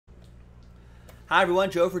Hi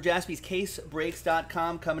everyone, Joe for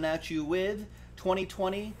JaspysCaseBreaks.com coming at you with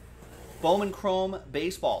 2020 Bowman Chrome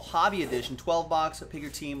Baseball Hobby Edition 12 box. Pick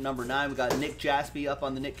your team number 9. We got Nick Jaspy up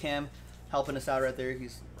on the Nick Cam helping us out right there.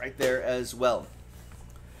 He's right there as well.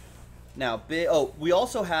 Now, we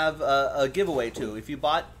also have a giveaway too. If you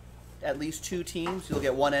bought at least 2 teams, you'll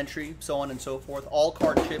get 1 entry, so on and so forth. All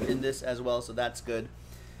card chip in this as well, so that's good.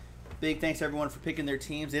 Big thanks to everyone for picking their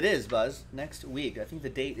teams. It is, Buzz, next week. I think the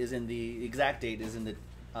date is in the exact date is in the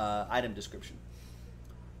item description.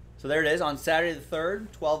 So there it is on Saturday the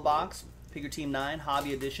 3rd, 12 box, pick your team 9,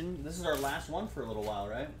 Hobby Edition. This is our last one for a little while,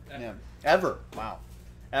 right? Yeah. Ever. Wow.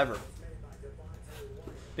 Ever.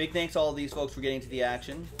 Big thanks to all of these folks for getting to the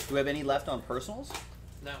action. Do we have any left on personals?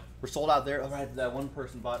 No. We're sold out there. All right, that one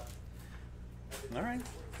person bought. All right.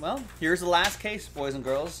 Well, here's the last case, boys and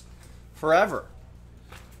girls. Forever.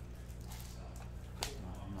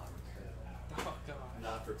 Oh, God.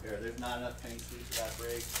 Not prepared. There's not enough penny sleeves for that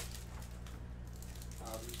break.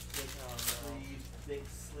 Big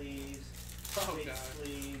sleeves, Oh, big God.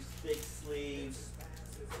 sleeves, big sleeves.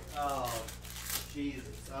 Oh, Jesus.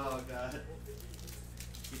 Oh, God.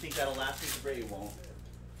 You think that'll last me the break? It won't.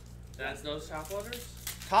 That's no top loaders?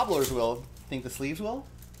 Top loaders will. Think the sleeves will?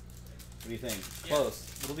 What do you think? Yeah. Close.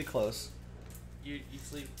 It'll be close. You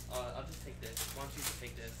sleep. I'll just take this. Why don't you just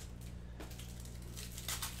take this?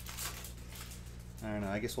 I don't know.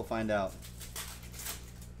 I guess we'll find out.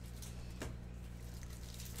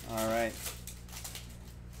 All right.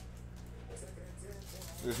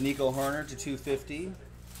 There's Nico Herner to 250.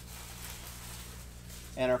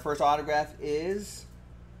 And our first autograph is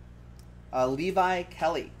Levi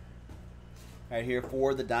Kelly. Right here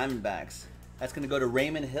for the Diamondbacks. That's going to go to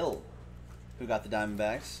Raymond Hill, who got the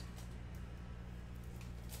Diamondbacks.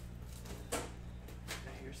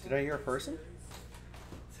 Did I hear a person?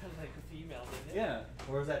 Sounded like a female, didn't it? Yeah.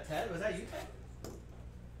 Or was that Ted? Was that you, Ted?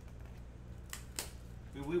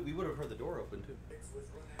 We would have heard the door open, too.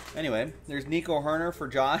 Anyway, there's Nico Herner for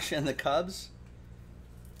Josh and the Cubs.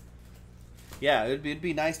 Yeah, it'd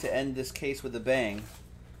be nice to end this case with a bang.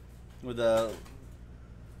 With a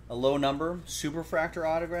low number, Superfractor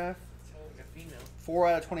autograph. Sounded like a female. 4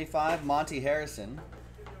 out of 25, Monty Harrison.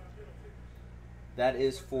 That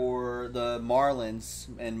is for the Marlins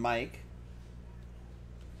and Mike.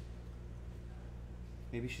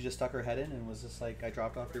 Maybe she just stuck her head in and was just like, I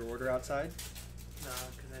dropped off your order outside? No,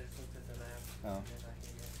 because I just looked at the map. Oh. And I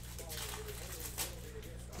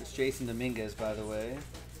hear It's Jason Dominguez, by the way.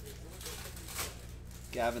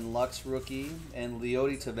 Gavin Lux, rookie. And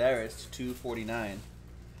Leody Taveras, 249.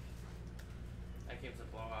 that game's a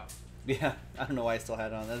blowout. Yeah, I don't know why I still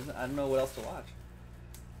had it on. I don't know what else to watch.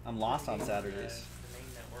 I'm lost on Saturdays. The main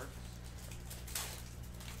network.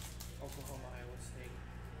 Oklahoma, Iowa State.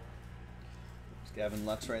 There's Gavin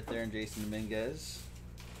Lux right there and Jason Dominguez.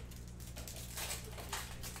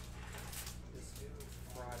 This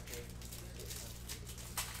fraud game.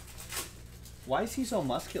 Why is he so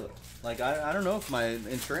muscular? Like, I don't know if my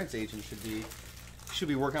insurance agent should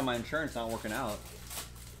be working on my insurance, not working out.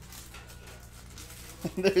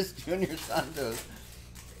 There's Junior Santos,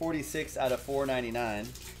 46 out of 499.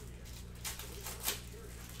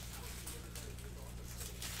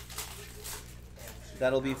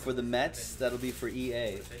 That'll be for the Mets. That'll be for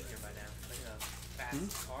EA. We've been here by now. Look at those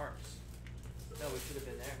fast cars. No, we should have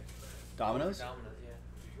been there. Domino's? Domino's, yeah.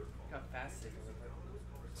 Look how fast they go.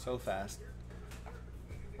 So fast.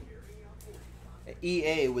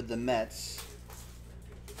 EA with the Mets.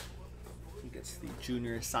 He gets the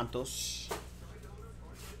Junior Santos.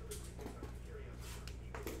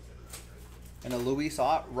 And a Luis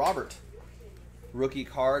Robert. Rookie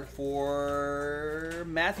card for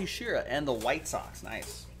Matthew Shearer and the White Sox.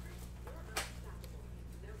 Nice.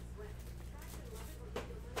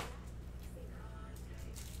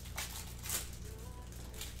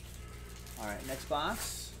 All right, next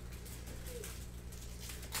box.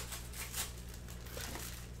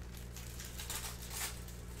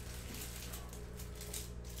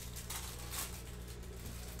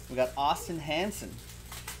 We got Austin Hansen.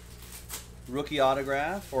 Rookie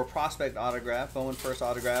autograph or prospect autograph, Bowman first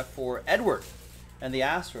autograph for Edward and the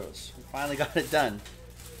Astros. We finally got it done.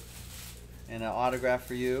 And an autograph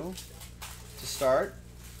for you to start.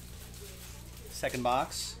 Second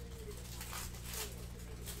box.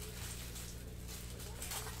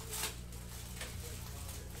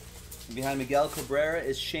 And behind Miguel Cabrera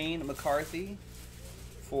is Shane McCarthy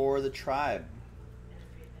for the Tribe.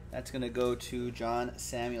 That's going to go to John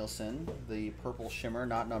Samuelson, the purple shimmer,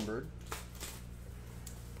 not numbered.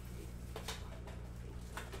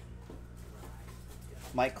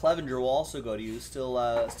 Mike Clevenger will also go to you.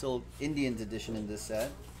 Still Indians edition in this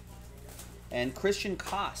set. And Christian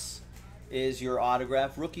Koss is your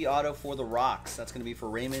autograph. Rookie auto for the Rocks. That's going to be for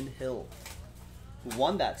Raymond Hill, who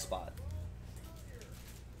won that spot.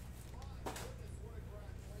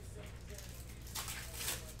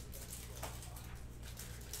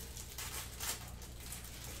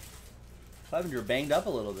 Clevenger banged up a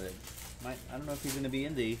little bit. I don't know if he's going to be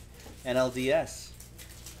in the NLDS.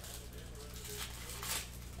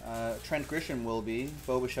 Trent Grisham will be.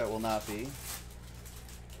 Bobichette will not be.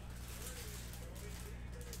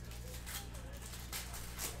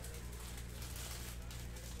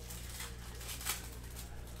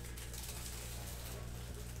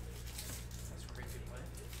 That's a crazy play.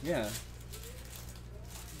 Yeah.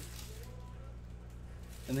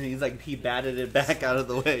 And then he batted it back out of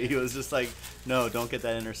the way. He was just like, no, don't get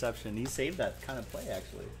that interception. He saved that kind of play,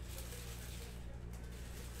 actually.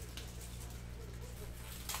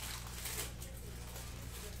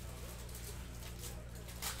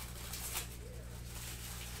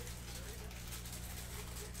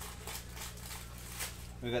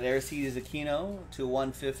 We got Aristides Aquino to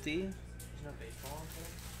 150. There's no baseball on today?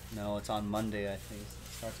 No, it's on Monday, I think.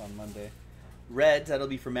 It starts on Monday. Reds, that'll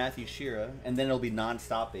be for Matthew Shearer, and then it'll be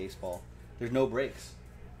non-stop baseball. There's no breaks.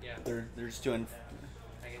 Yeah. They're just doing.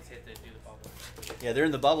 Yeah. I guess you have to do the bubble. Yeah, they're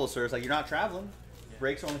in the bubble, sir. It's like you're not traveling. Yeah.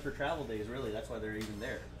 Breaks are only for travel days, really. That's why they're even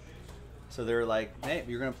there. So they're like, hey,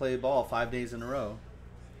 you're gonna play ball 5 days in a row,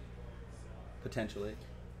 potentially.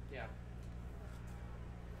 Yeah.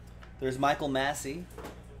 There's Michael Massey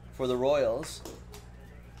for the Royals.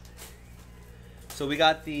 So we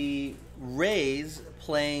got the Rays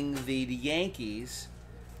playing the Yankees.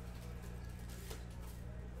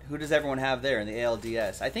 Who does everyone have there in the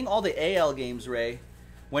ALDS? I think all the AL games, Ray.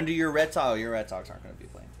 When do your Red Sox? Oh, your Red Sox aren't going to be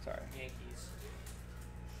playing. Sorry. Yankees.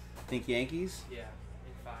 Think Yankees? Yeah,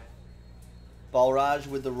 in 5. Balraj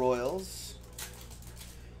with the Royals.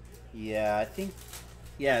 Yeah, I think.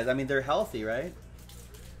 Yeah, I mean they're healthy, right?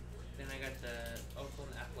 Then I got the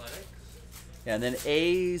Oakland Athletics. Yeah, and then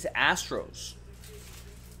A's Astros.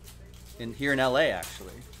 Here in LA,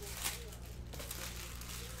 actually.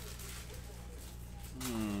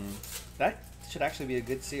 That should actually be a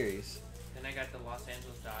good series. Then I got the Los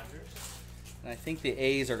Angeles Dodgers. And I think the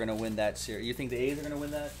A's are going to win that series. You think the A's are going to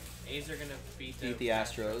win that? A's are going to beat the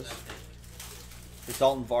Astros. I think. It's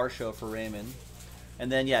Dalton Varsho for Raymond.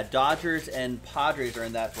 And then, yeah, Dodgers and Padres are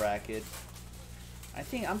in that bracket.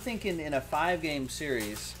 I'm thinking in a 5-game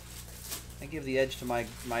series, I give the edge to my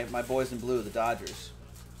boys in blue, the Dodgers.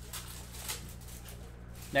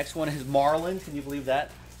 Next one is Marlins. Can you believe that?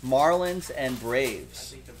 Marlins and I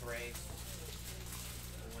Braves. think the Braves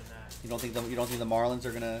will win that. You don't think the Marlins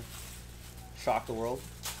are gonna shock the world?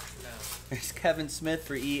 No. There's Kevin Smith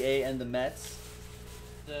for EA and the Mets.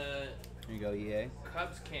 The Here you go, EA.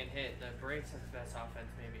 Cubs can't hit. The Braves have the best offense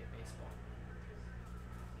maybe in baseball.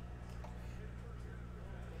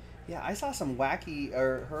 Yeah, I saw some wacky,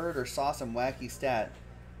 or heard or saw some wacky stat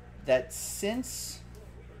that since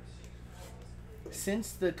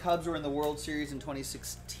the Cubs were in the World Series in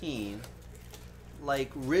 2016,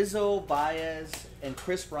 like Rizzo, Baez, and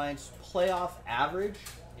Chris Bryant's playoff average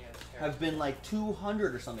Yeah, it's terrible. have been like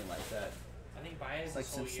 200 or something like that. I think Baez It's like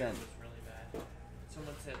this whole since year then. was really bad.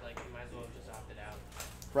 Someone said like you might as well have just opted out.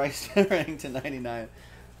 Bryce ranked to 99.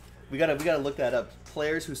 We gotta look that up.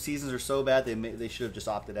 Players whose seasons are so bad they should have just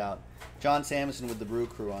opted out. John Samson with the Brew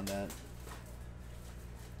Crew on that.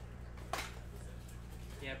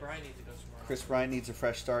 Yeah, Brian needs to go somewhere. Chris Bryant needs a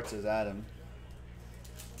fresh start, says Adam.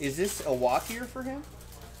 Is this a walk year for him?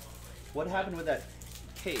 What happened with that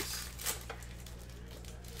case?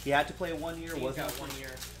 He had to play 1 year, He's wasn't got it? 1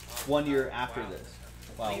 year. 1 year after Wow. this.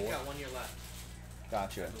 I Wow. think he's got 1 year left. I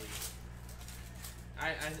Gotcha. believe.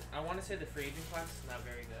 I want to say the free agent class is not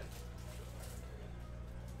very good.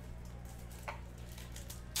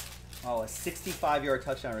 Oh, a 65-yard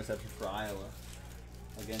touchdown reception for Iowa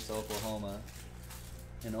against Oklahoma.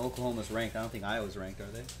 And Oklahoma's ranked. I don't think Iowa's ranked, are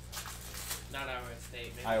they? Not Iowa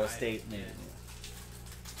State. Maybe Iowa State, maybe. Yeah.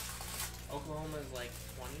 Oklahoma's like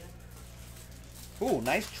 20th. Ooh,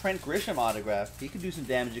 nice Trent Grisham autograph. He could do some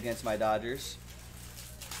damage against my Dodgers.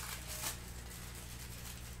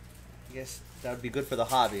 I guess that would be good for the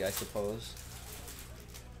hobby, I suppose.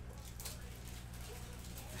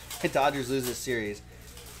 The Dodgers lose this series.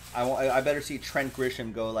 I better see Trent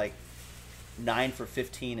Grisham go like 9 for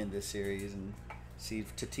 15 in this series and see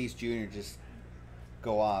Tatis Jr. just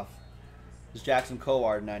go off. There's Jackson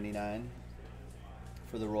Kowar 99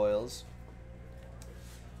 for the Royals.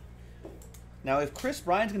 Now, if Chris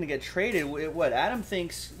Bryant's going to get traded, what Adam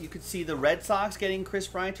thinks you could see the Red Sox getting Chris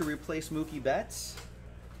Bryant to replace Mookie Betts.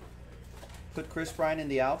 Put Chris Bryant in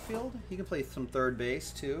the outfield. He can play some third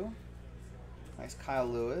base too. Nice Kyle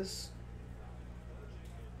Lewis.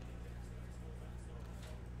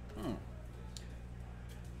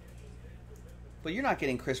 But you're not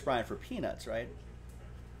getting Chris Bryant for peanuts, right?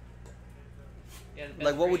 Yeah,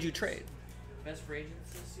 Like, what would you trade? Best free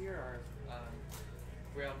agents this year are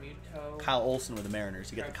Real Muto, Kyle Olsen with the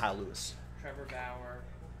Mariners. You get the Kyle Lewis. Trevor Bauer,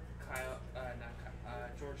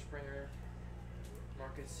 George Springer,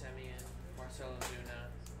 Marcus Semien, Marcelo Zuna,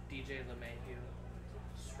 DJ LeMahieu,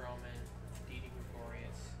 Stroman, Didi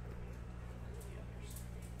Gregorius,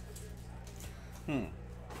 the others.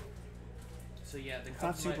 So yeah, the Cubs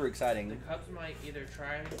Not super exciting. The Cubs might either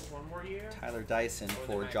try one more year. Tyler Dyson or for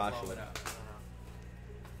they might Joshua. blow it up.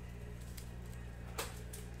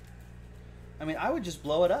 I mean, I would just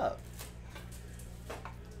blow it up.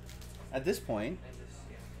 At this point,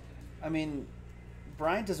 I mean,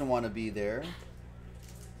 Bryant doesn't want to be there. And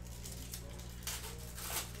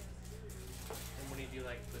what do you do,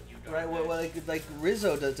 like, with you? Right, well, like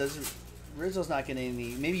Rizzo doesn't. Rizzo's not getting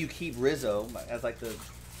any. Maybe you keep Rizzo as like the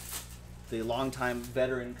longtime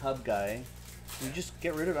veteran Cub guy. You just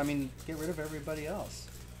get rid of. I mean, get rid of everybody else.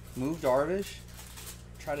 Move Darvish.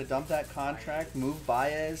 Try to dump that contract. Move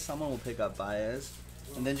Baez. Someone will pick up Baez,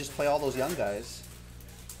 and then just play all those young guys.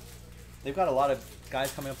 They've got a lot of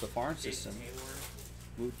guys coming up the farm system.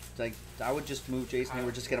 Like, I would just move Jason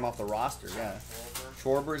Hayward, just get him off the roster. Yeah,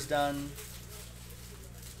 Schwarber's done.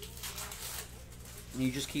 And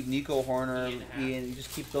you just keep Nico Horner, Ian. You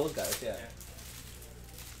just keep those guys. Yeah.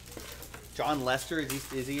 John Lester,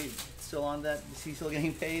 is he still on that? Is he still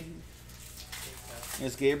getting paid?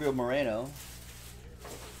 There's Gabriel Moreno.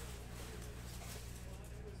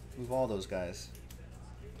 Move all those guys.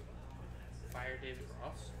 Fire David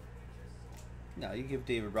Ross? No, you give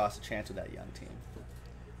David Ross a chance with that young team.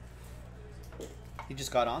 He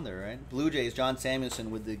just got on there, right? Blue Jays, John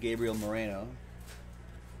Samuelson with the Gabriel Moreno.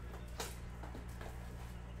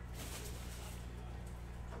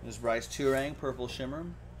 There's Bryce Turang, Purple Shimmer.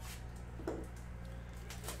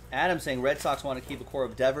 Adam saying Red Sox want to keep a core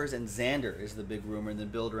of Devers and Xander is the big rumor, and then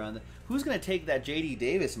build around it. Who's going to take that J.D.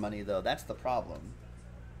 Davis money, though? That's the problem.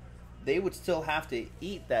 They would still have to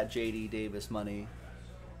eat that J.D. Davis money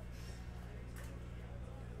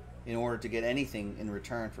in order to get anything in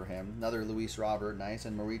return for him. Another Luis Robert, nice,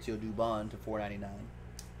 and Mauricio Dubon to $4.99.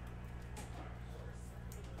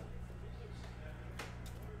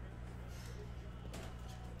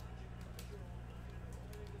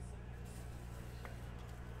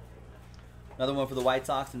 Another one for the White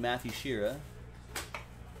Sox and Matthew Shearer.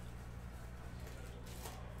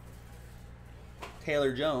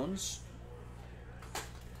 Taylor Jones.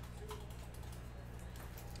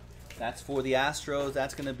 That's for the Astros.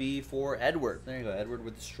 That's going to be for Edward. There you go, Edward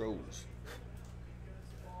with the Stros.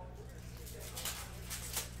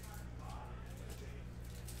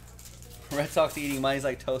 Red Sox eating money's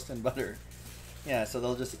like toast and butter. Yeah, so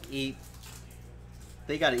they'll just eat.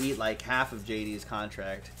 They got to eat like half of JD's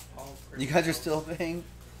contract. You guys are still paying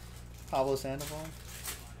Pablo Sandoval,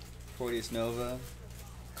 Fortius Nova,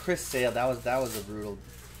 Chris Sale. That was a brutal.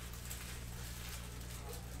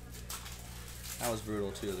 That was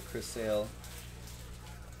brutal too. The Chris Sale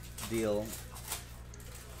deal.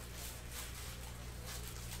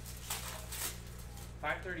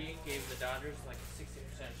 .538 gave the Dodgers like a 60%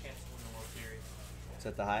 chance to win the World Series. Is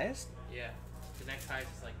that the highest? Yeah. The next highest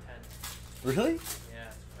is like 10. Really? Yeah,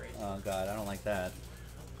 it's crazy. Oh God, I don't like that.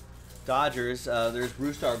 Dodgers. There's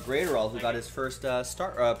Brusdar Graterol who got his first save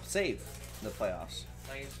in the playoffs.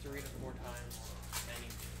 Like it's 3 to 4 times any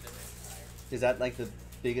the next higher. Is that like the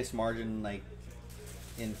biggest margin like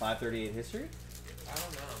in .538 history? I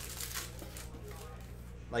don't know.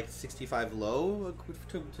 Like 65 low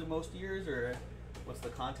to most years, or what's the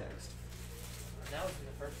context? That was in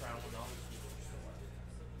the first round when all these people were still left.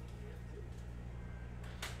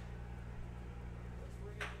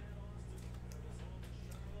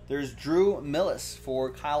 There's Drew Millis for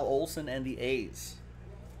Kyle Olsen and the A's.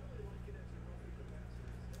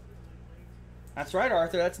 That's right,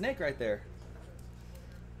 Arthur. That's Nick right there.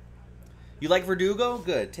 You like Verdugo?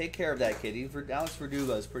 Good. Take care of that kid. Alex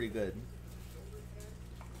Verdugo is pretty good.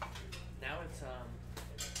 Now it's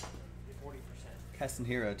 40%. Keston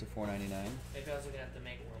Hira to $4.99. Maybe I was looking at the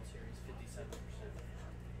Make World Series,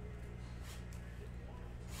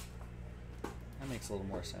 57%. That makes a little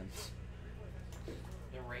more sense.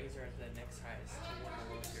 The Rays are at the next highest to win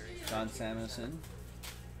the World Series. John Samuelson.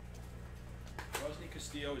 Rosny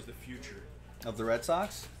Castillo is the future. Of the Red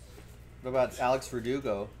Sox? What about Alex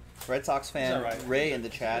Verdugo? Red Sox fan right? Ray in the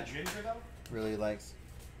chat Ginger, though? really likes.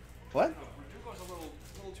 What? Verdugo's a little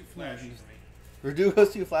too flashy for me.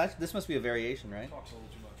 Verdugo's too flash? This must be a variation, right? Talks a little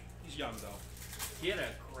too much. He's young, though. He had a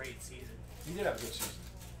great season. He did have a good season.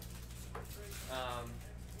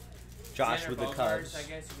 Josh Xander with the Bogaerts, Cubs. I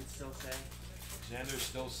guess you could still say. Xander's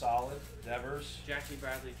still solid. Devers. Jackie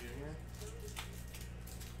Bradley Jr.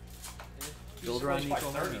 Builder on He's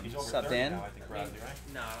Nico like 30. Herman. He's over What's up, 30 Dan? now, I think, Bradley,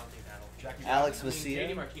 right? No, I don't think that'll. Jackie Alex Bradley. Vesia.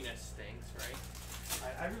 JD Martinez stinks, right?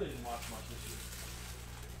 I really didn't watch much this year.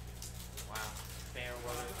 Wow. Fair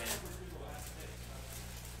weather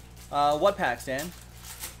fan. What packs, Dan?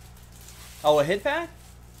 Oh, a hit pack?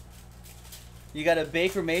 You got a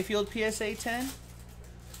Baker Mayfield PSA 10?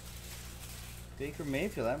 Baker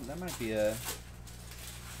Mayfield, that might be a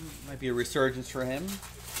resurgence for him.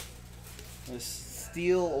 A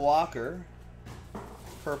Steel Walker,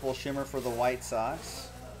 purple shimmer for the White Sox.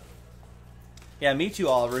 Yeah, me too,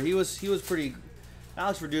 Oliver. He was pretty.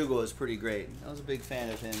 Alex Verdugo was pretty great. I was a big fan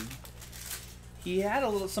of him. He had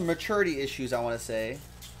some maturity issues, I want to say. I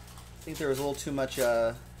think there was a little too much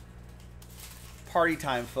party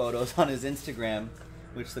time photos on his Instagram,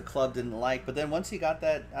 which the club didn't like. But then once he got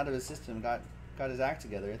that out of his system, got his act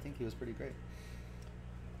together, I think he was pretty great.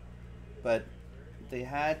 But they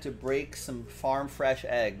had to break some farm fresh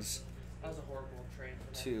eggs That was a horrible trade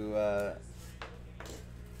for them.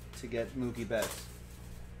 to get Mookie Betts.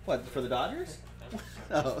 What, for the Dodgers?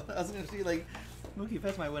 No, I was going to see, like, Mookie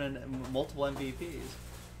Betts might win multiple MVPs.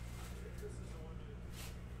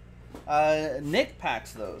 Nick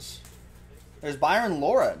packs those. There's Byron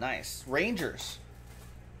Laura. Nice. Rangers.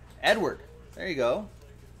 Edward. There you go.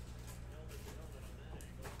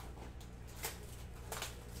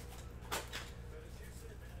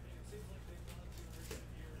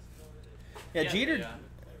 Yeah, Jeter.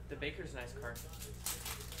 The Baker's a nice card.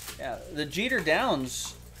 Yeah, the Jeter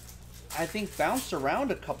Downs, I think, bounced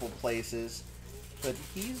around a couple places, but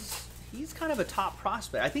he's kind of a top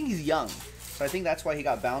prospect. I think he's young, so I think that's why he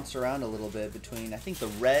got bounced around a little bit between, I think, the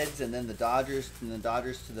Reds and then the Dodgers, and the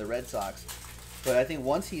Dodgers to the Red Sox. But I think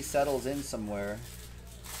once he settles in somewhere,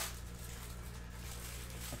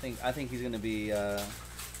 I think he's gonna be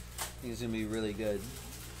really good.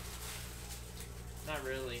 Not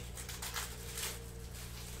really.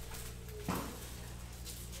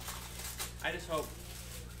 I just hope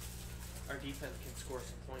our defense can score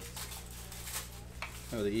some points.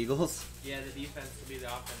 Oh, the Eagles. Yeah, the defense will be the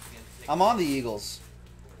offense against Nick. I'm on the Eagles.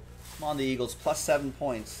 I'm on the Eagles plus 7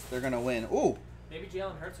 points. They're gonna win. Ooh. Maybe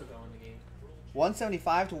Jalen Hurts will go in the game.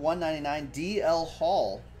 175 to 199. DL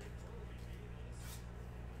Hall.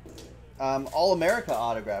 All-America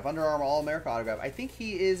autograph. Under Armour All-America autograph. I think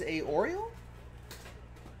he is a Oriole?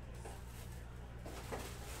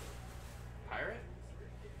 Pirate?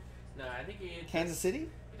 No, I think he. Kansas City?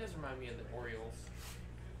 He does remind me of the Orioles.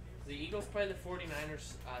 The Eagles play the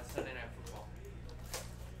 49ers Sunday Night Football.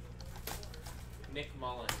 Nick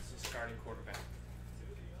Mullins is starting quarterback.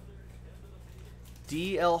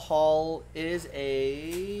 DL Hall is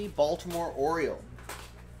a Baltimore Oriole.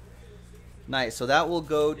 Nice. So that will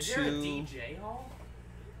go Is to... there a DJ Hall?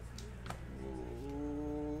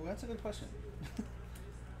 Ooh, that's a good question.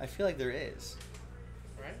 I feel like there is.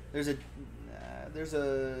 Right? There's a...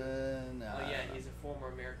 no, Oh yeah, he's a former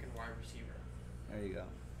American wide receiver. There you go.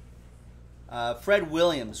 Fred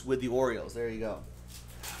Williams with the Orioles. There you go.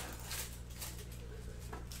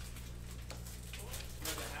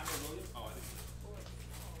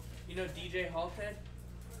 You know DJ Hall, Ted?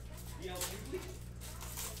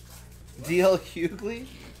 DL Hughley?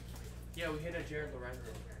 Yeah, we hit a Jared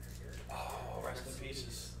Lorenzen. Oh, rest in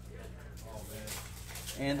pieces. Oh, man.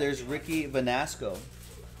 And there's Ricky Vanasco.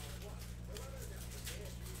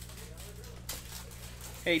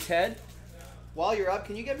 Hey, Ted, while you're up,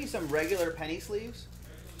 can you get me some regular penny sleeves?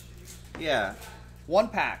 Yeah. One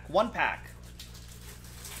pack. We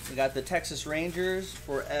got the Texas Rangers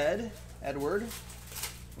for Edward,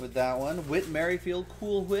 with that one. Whit Merrifield,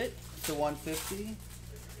 Cool Whit to 150.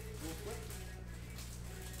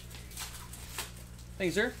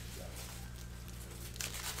 Thanks, sir.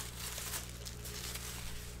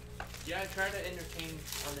 Yeah, I tried to entertain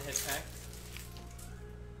on the hit pack.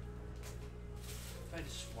 I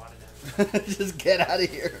just swatted at him. Just get out of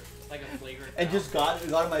here. Like a flagrant And foul. just got in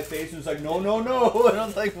my face and was like, no. And I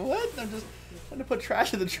was like, what? I'm just trying to put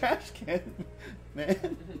trash in the trash can,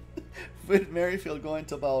 man. With Merrifield going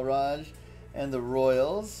to Balraj and the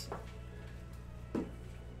Royals.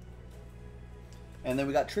 And then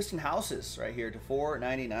we got Tristan Houses right here to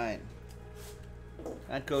 $4.99.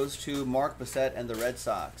 That goes to Mark Bissett and the Red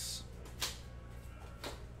Sox.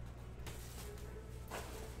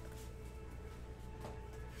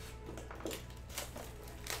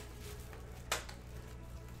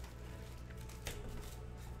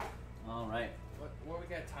 All right. What we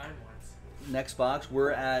got time-wise? Next box.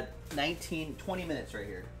 We're at 20 minutes right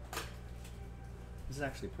here. This is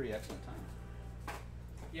actually a pretty excellent time.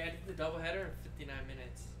 Yeah, I did the doubleheader in 59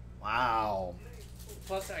 minutes. Wow.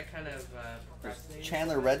 Plus, I kind of procrastinated.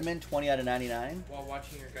 Chandler Redmond, 20 out of 99. While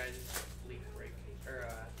watching your guys' leaf break.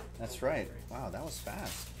 That's right. Wow, that was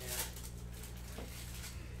fast. Yeah.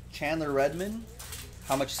 Chandler Redmond.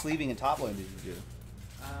 How much sleeving and top loading did you do?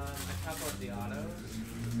 I top loaded the autos.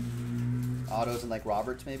 Autos and like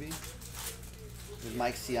Roberts maybe? With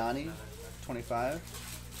Mike Ciani, 25.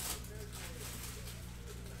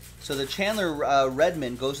 So the Chandler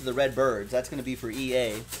Redmond goes to the Redbirds. That's going to be for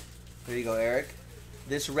EA. There you go, Eric.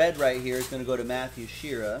 This red right here is going to go to Matthew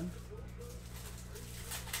Shearer.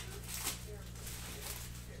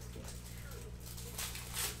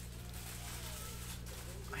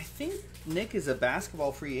 I think Nick is a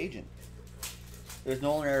basketball free agent. There's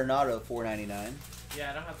Nolan Arenado, $4.99.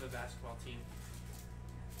 Yeah, I don't have a basketball team.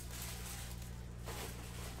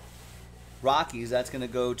 Rockies, that's going to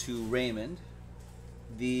go to Raymond.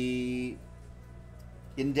 The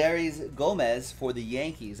Indariz Gomez for the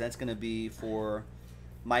Yankees, that's going to be for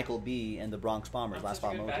Michael B. and the Bronx Bombers. I'm Last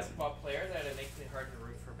such a spot good mojo. basketball player that it makes me hard to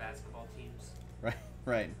root for basketball teams. Right,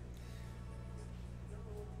 right.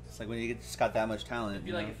 It's like when you just got that much talent. It'd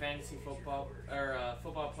be like a fantasy football or a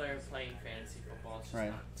football player playing fantasy football. It's just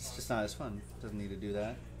Right. not It's fun. just not as fun. Doesn't need to do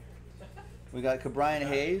that. We got Cabrian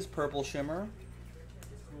Hayes, Purple Shimmer.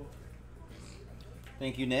 Cool.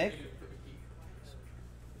 Thank you, Nick.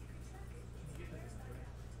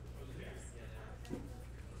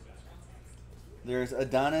 There's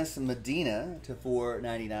Adonis Medina to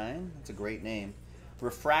 $4.99. That's a great name.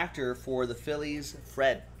 Refractor for the Phillies,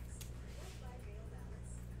 Fred.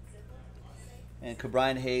 And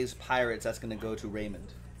Cabrian Hayes, Pirates. That's going to go to Raymond.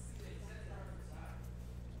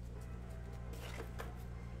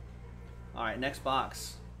 All right, next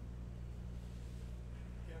box.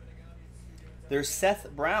 There's Seth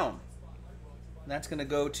Brown. That's going to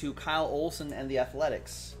go to Kyle Olson and the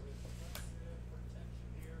Athletics.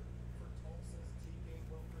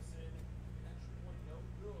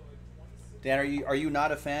 Dan, are you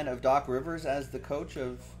not a fan of Doc Rivers as the coach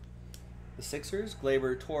of the Sixers?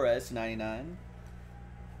 Gleyber Torres, 99.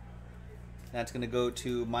 That's going to go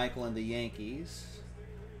to Michael and the Yankees.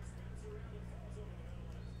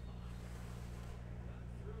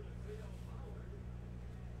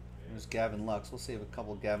 There's Gavin Lux. We'll save a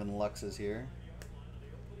couple Gavin Luxes here.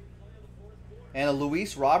 And a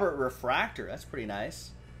Luis Robert refractor. That's pretty nice.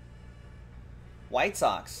 White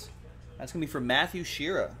Sox. That's going to be for Matthew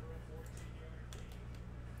Shearer.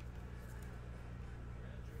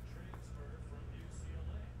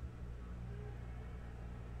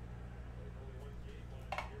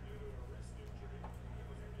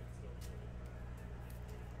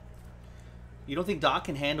 You don't think Doc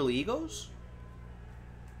can handle egos?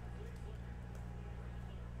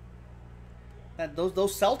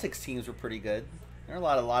 Those Celtics teams were pretty good. There are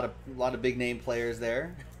a lot of big name players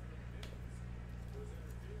there.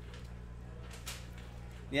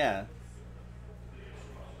 Yeah.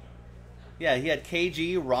 Yeah, he had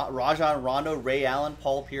KG, Rajon Rondo, Ray Allen,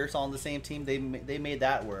 Paul Pierce all on the same team. They made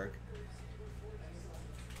that work.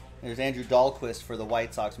 There's Andrew Dahlquist for the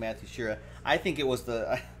White Sox, Matthew Shearer. I think it was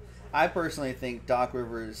I personally think Doc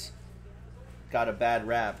Rivers got a bad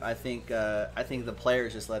rap. I think the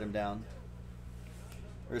players just let him down.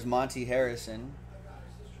 There's Monty Harrison.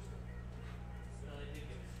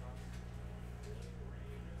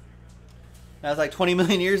 That was like 20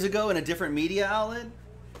 million years ago in a different media outlet.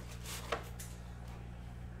 I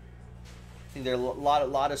think there are a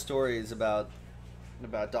lot of stories about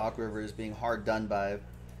Doc Rivers being hard done by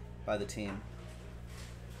the team.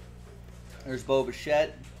 There's Bo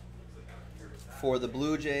Bichette for the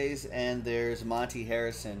Blue Jays, and there's Monty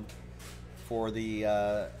Harrison for the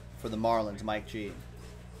Marlins, Mike G.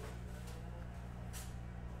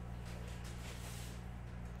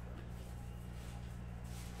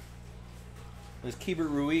 There's Keibert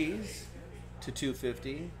Ruiz to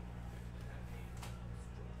 250.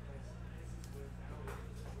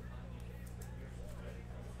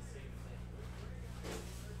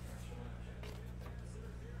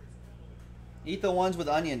 Eat the ones with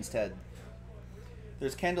onions, Ted.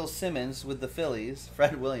 There's Kendall Simmons with the Phillies,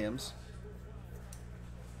 Fred Williams.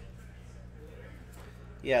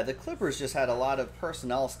 Yeah, the Clippers just had a lot of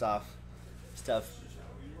personnel stuff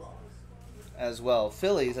as well.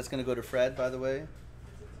 Phillies, that's going to go to Fred, by the way.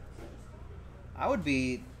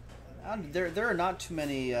 There are not too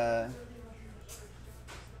many. There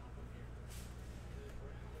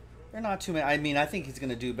are not too many. I mean, I think he's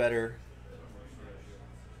going to do better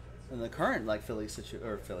than the current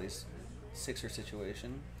Phillies Sixer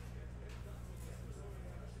situation.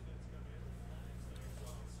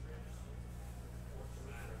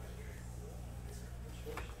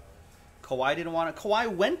 Kawhi didn't want to.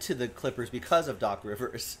 Kawhi went to the Clippers because of Doc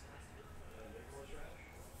Rivers.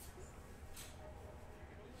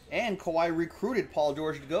 And Kawhi recruited Paul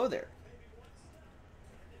George to go there.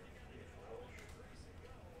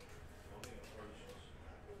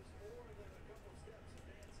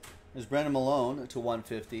 There's Brendan Malone to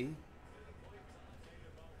 150.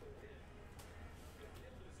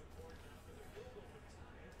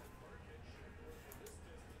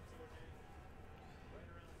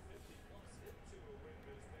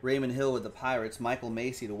 Raymond Hill with the Pirates. Michael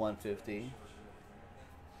Macy to 150.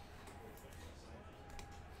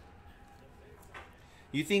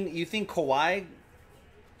 You think Kawhi?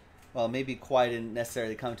 Well, maybe Kawhi didn't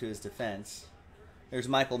necessarily come to his defense. There's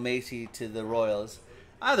Michael Macy to the Royals.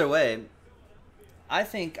 Either way, I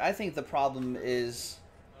think the problem is.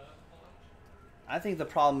 I think the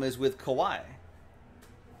problem is with Kawhi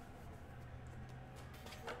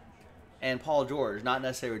and Paul George, not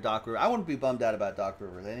necessarily with Doc Rivers. I wouldn't be bummed out about Doc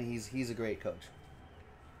Rivers. I think he's a great coach.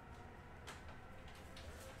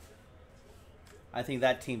 I think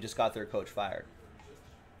that team just got their coach fired.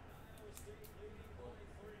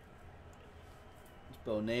 It's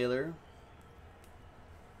Bo Naylor.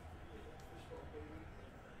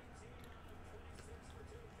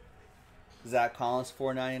 Zach Collins,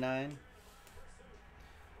 $4.99.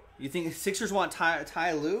 You think Sixers want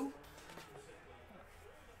Ty Lue?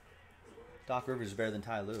 Doc Rivers is better than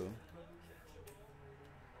Ty Lue.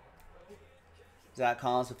 Zach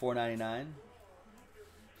Collins to $4.99.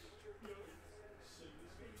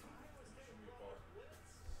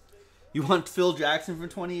 You want Phil Jackson from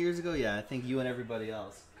 20 years ago? Yeah, I think you and everybody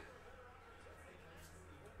else.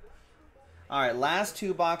 All right, last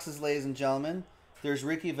two boxes, ladies and gentlemen. There's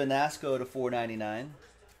Ricky Vanasco to $4.99.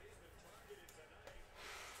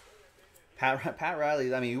 Pat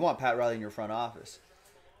Riley. I mean, you want Pat Riley in your front office.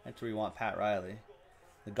 That's where you want Pat Riley,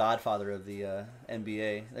 the godfather of the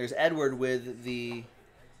NBA. There's Edward with the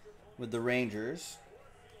Rangers.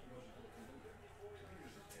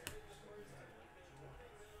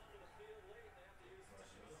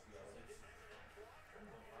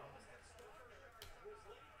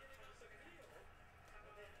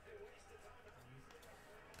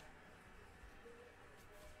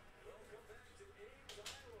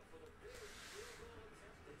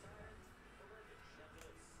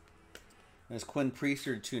 There's Quinn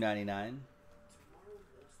Priester, $2.99.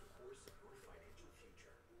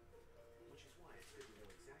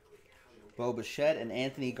 Bo Bichette and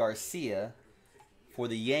Anthony Garcia for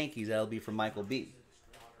the Yankees. That'll be for Michael B.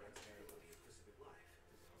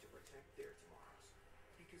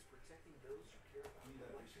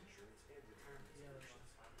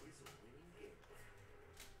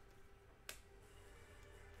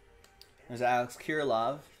 There's Alex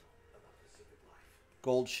Kirilov.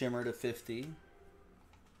 Gold Shimmer to 50.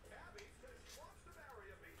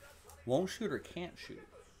 Won't shoot or can't shoot.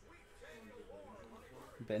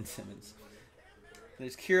 Ben Simmons.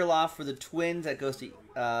 There's Kirilov for the Twins. That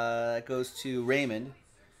goes to Raymond.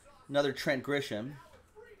 Another Trent Grisham.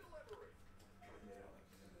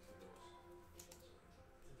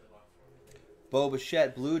 Bo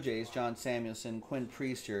Bichette, Blue Jays, John Samuelson. Quinn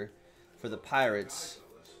Priester for the Pirates,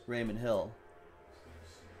 Raymond Hill.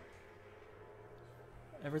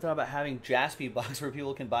 Ever thought about having Jaspy box where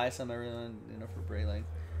people can buy some everyone, for break length?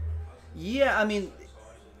 Yeah, I mean,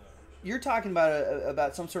 you're talking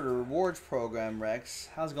about some sort of rewards program, Rex.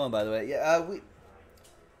 How's it going, by the way? Yeah,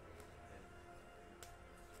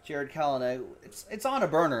 Jared Kalanick. It's on a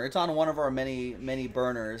burner. It's on one of our many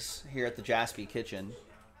burners here at the Jaspy Kitchen.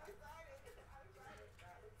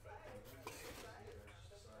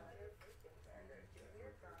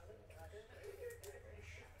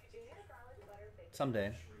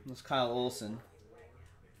 Someday. That's Kyle Olson.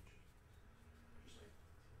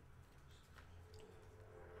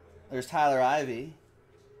 There's Tyler Ivey.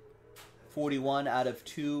 41 out of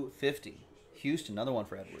 250. Houston, another one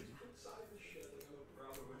for Edward.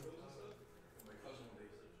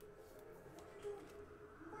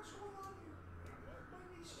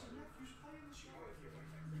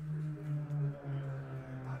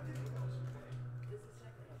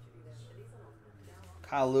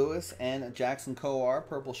 Kyle Lewis and Jackson Kowar,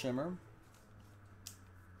 Purple Shimmer.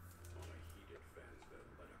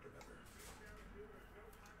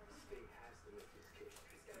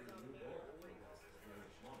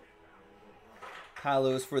 Kyle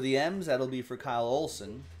Lewis for the M's. That'll be for Kyle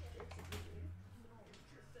Olson.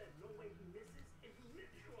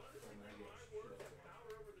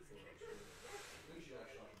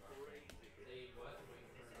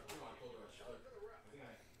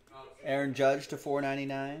 Aaron Judge to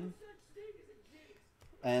 $4.99.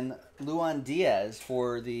 And Luan Diaz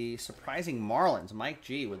for the surprising Marlins. Mike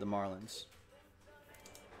G with the Marlins.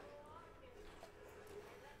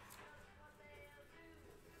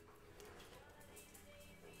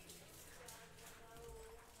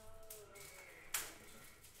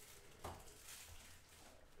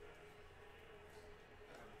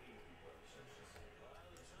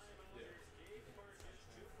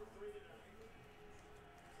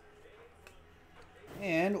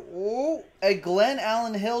 And, oh, a Glenn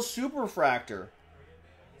Allen Hill Superfractor.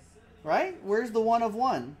 Right? Where's the 1 of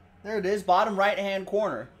 1? There it is, bottom right-hand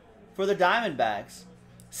corner for the Diamondbacks.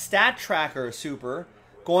 Stat Tracker Super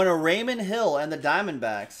going to Raymond Hill and the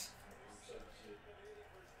Diamondbacks.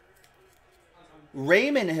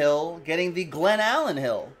 Raymond Hill getting the Glenn Allen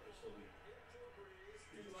Hill.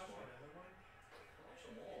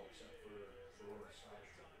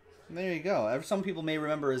 There you go. Some people may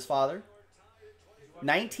remember his father.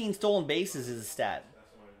 19 stolen bases is a stat.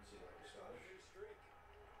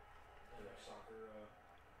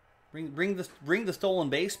 Bring the stolen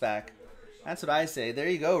base back. That's what I say. There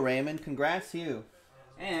you go, Raymond. Congrats to you.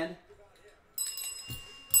 And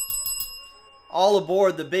all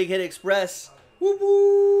aboard the Big Hit Express. Whoop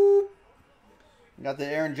whoop. Got the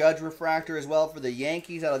Aaron Judge refractor as well for the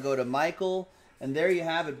Yankees. That'll go to Michael. And there you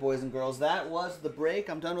have it, boys and girls. That was the break.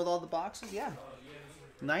 I'm done with all the boxes. Yeah.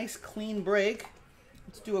 Nice, clean break.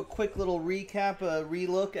 Let's do a quick little recap, a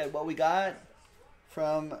relook at what we got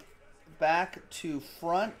from back to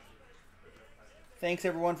front. Thanks,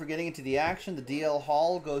 everyone, for getting into the action. The DL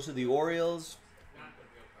Hall goes to the Orioles.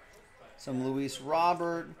 Some Luis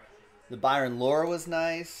Robert. The Byron Lora was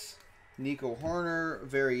nice. Nico Horner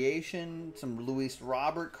variation. Some Luis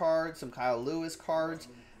Robert cards. Some Kyle Lewis cards.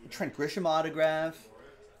 A Trent Grisham autograph.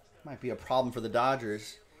 Might be a problem for the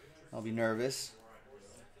Dodgers. I'll be nervous.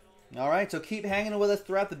 All right, so keep hanging with us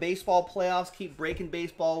throughout the baseball playoffs. Keep breaking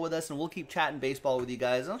baseball with us, and we'll keep chatting baseball with you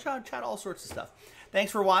guys. I'll try to chat all sorts of stuff. Thanks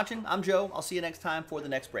for watching. I'm Joe. I'll see you next time for the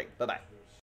next break. Bye-bye.